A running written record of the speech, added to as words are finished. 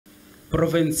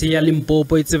Profense ya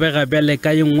Limpopo e tsebega bjale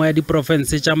ka nngwe ya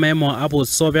diprofense tša maemo a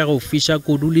boso bja go fiša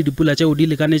kudu le dipula tšeo di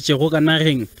lekanetšego ka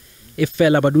nageng e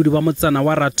fela badudi ba motsana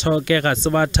wa Rathoke ga se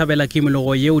ba thabela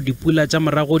kimologo yeo dipula tša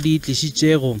morago di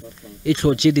tlišitšego e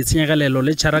hlotše ditshenyegelelo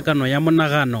le tšharakano ya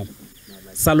monagano.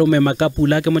 Salome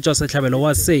Makapula ke motšwasehlabelo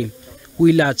wa se o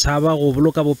ile a tšhaba go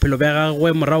boloka bophelo bja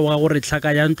gagwe morago ga gore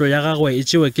tlhaka ya ntlo ya gagwe e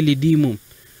tšewe ke ledimo.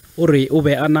 O re o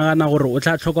be a nagana gore o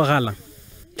tla tlhokagala.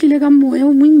 Tlile ka moya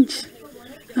o montši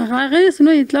ga ge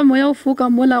seno e tla moya o foka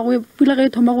mola go pula ge e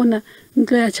thoma gona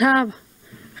ntlo ya tšhaba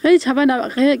ge e tšhabana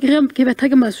ke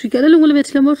betha ke maswika le lengwe le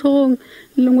bethile mo tlhogong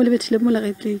le lengwe le bethile mo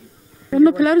lagetleng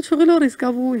no phela re tshogile gore se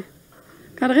ka boe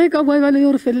ka re ge e ka boe ba le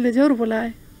yo re feleletse yo re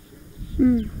bolae.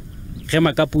 Ge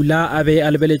Makapula a be a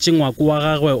lebeletše ngwako wa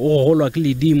gagwe o golwa ke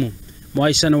ledimo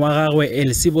moagišane wa gagwe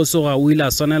Elsibosoga o ile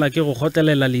a swanela ke go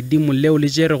kgotlelela ledimo leo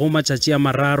le tšere go matšatši a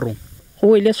mararo.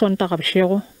 Go ile Sontaga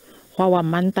bošego gwa wa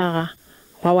Mantaga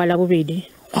gwa wa Labobedi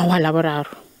gwa wa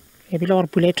Laboraro e bile gore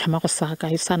pula e thoma go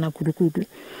saka e sana kudu-kudu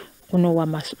go no wa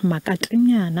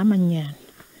makatenyana mannyane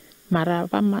mara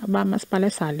ba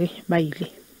masepala sale ba ile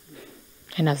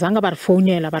ena zanga ba re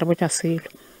founela ba re botša selo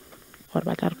gore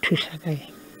ba tla re thuša kae.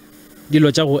 Dilo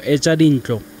tša go etša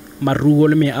Dintlo maruo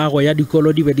le meago ya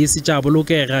dikolo di be di se tša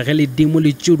bolokega ge ledimo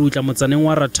le tšudutla motsaneng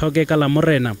wa Rathoke ka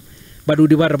Lamorena.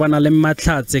 Badudi ba re ba na le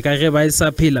mahlatse ka ge ba e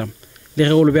sa phela le ge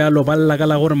go le bjalo ba lla ka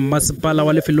la gore mmasepala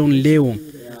wa lefelong leo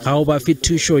ga o ba fe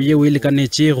thušo yeo e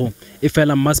lekanetšego e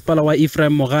fela mmasepala wa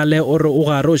Ephraim Mogale o re o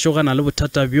gare o šogana le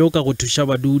bothata bjo ka go thuša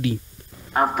badudi.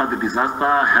 After the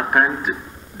disaster happened,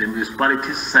 the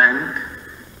municipality sent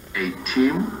a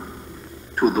team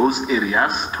to those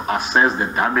areas to assess the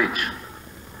damage,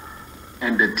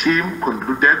 and the team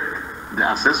concluded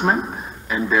the assessment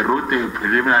and they wrote a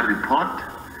preliminary report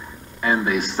and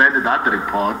they sent that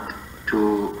report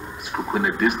to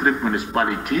Skukune District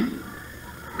Municipality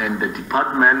and the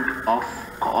Department of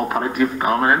Cooperative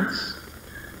Governance,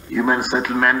 Human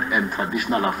Settlement and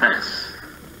Traditional Affairs,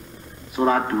 so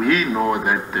that we know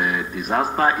that the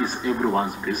disaster is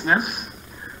everyone's business.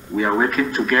 We are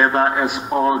working together as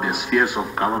all the spheres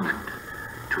of government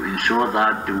to ensure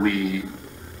that we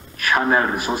channel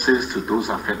resources to those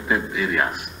affected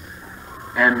areas.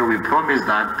 And we promise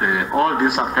that all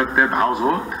these affected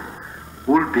households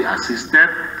will be assisted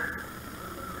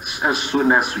as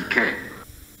soon as we can.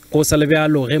 Go sa le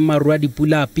bjalo ge maru a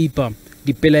dipula a pipa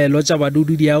dipelaelo tša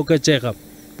badudi di a oketšega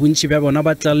bontši bja bona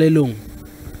ba tlalelong